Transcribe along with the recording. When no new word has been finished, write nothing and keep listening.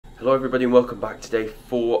Hello everybody and welcome back to day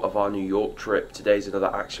 4 of our New York trip. Today's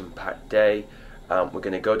another action-packed day. We're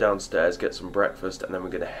going to go downstairs, get some breakfast, and then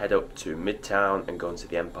we're going to head up to Midtown and go into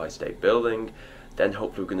the Empire State Building. Then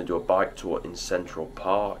hopefully we're going to do a bike tour in Central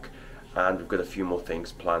Park, and we've got a few more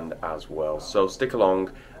things planned as well. So stick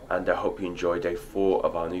along, and I hope you enjoy day 4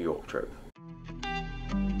 of our New York trip.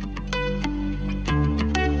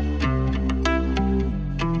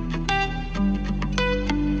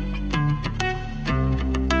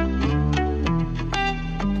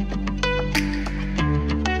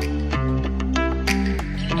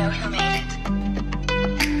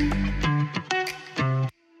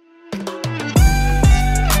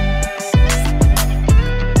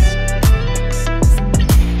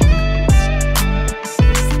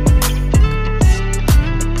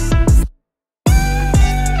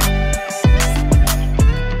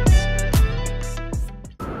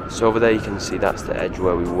 So over there you can see that's the edge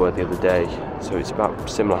where we were the other day, so it's about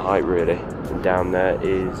similar height really, and down there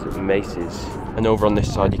is Macy's, and over on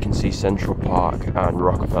this side you can see Central Park and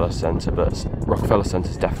Rockefeller Center, but Rockefeller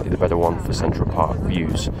Center is definitely the better one for Central Park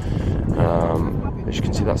views. As you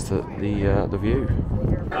can see, that's the view.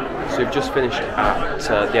 So we've just finished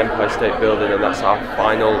at the Empire State Building, and that's our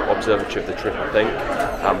final observatory of the trip, I think.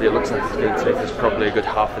 But it looks like it's going to take us probably a good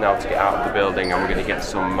half an hour to get out of the building, and we're going to get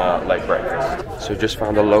some late breakfast. So we just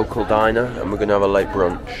found a local diner, and we're going to have a late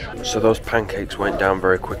brunch. So those pancakes went down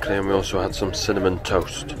very quickly, and we also had some cinnamon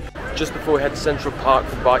toast. Just before we head to Central Park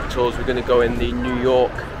for bike tours, we're going to go in the New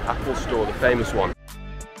York Apple store, the famous one.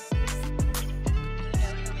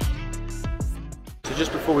 So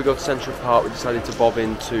just before we go to Central Park, we decided to bob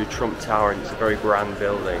into Trump Tower, and it's a very grand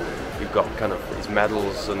building. You've got kind of these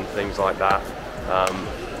medals and things like that.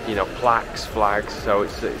 You know, plaques, flags, so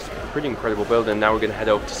it's a pretty incredible building. Now we're going to head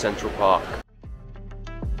over to Central Park.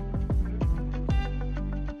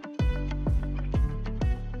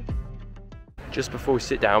 Just before we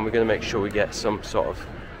sit down, we're going to make sure we get some sort of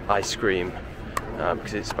ice cream,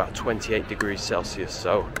 because it's about 28 degrees Celsius,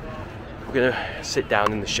 so we're going to sit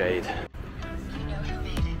down in the shade.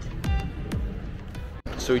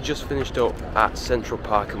 So we just finished up at Central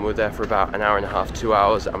Park, and we're there for about an hour and a half, 2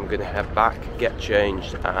 hours, and we're going to head back, get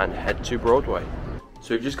changed, and head to Broadway.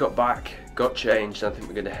 So we've just got back, got changed, and I think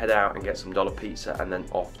we're going to head out and get some dollar pizza and then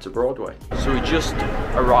off to Broadway. So we just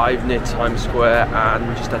arrived near Times Square, and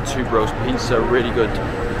we just had 2 Bros pizza, really good,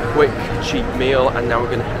 quick, cheap meal, and now we're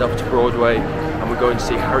going to head off to Broadway, and we're going to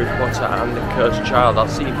see Harry Potter and the Cursed Child. I'll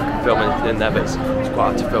see if I can film anything in there, but it's quite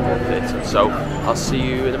hard to film in the theatre, so I'll see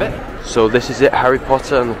you in a bit. So this is it, Harry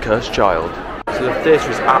Potter and the Cursed Child. So the theatre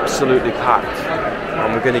is absolutely packed,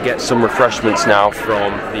 and we're going to get some refreshments now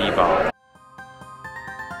from the bar.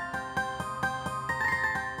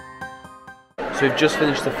 So we've just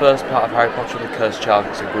finished the first part of Harry Potter and the Cursed Child.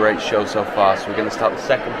 It's a great show so far, so we're going to start the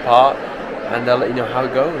second part, and I'll let you know how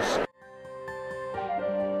it goes.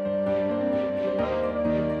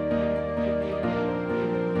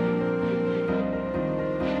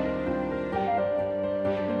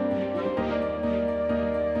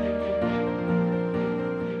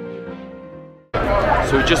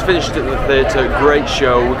 So we just finished at the theatre, great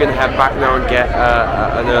show. We're going to head back now and get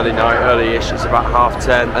an early night, early-ish, it's about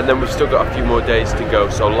 10:30, and then we've still got a few more days to go.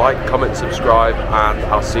 So like, comment, subscribe, and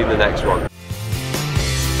I'll see you in the next one.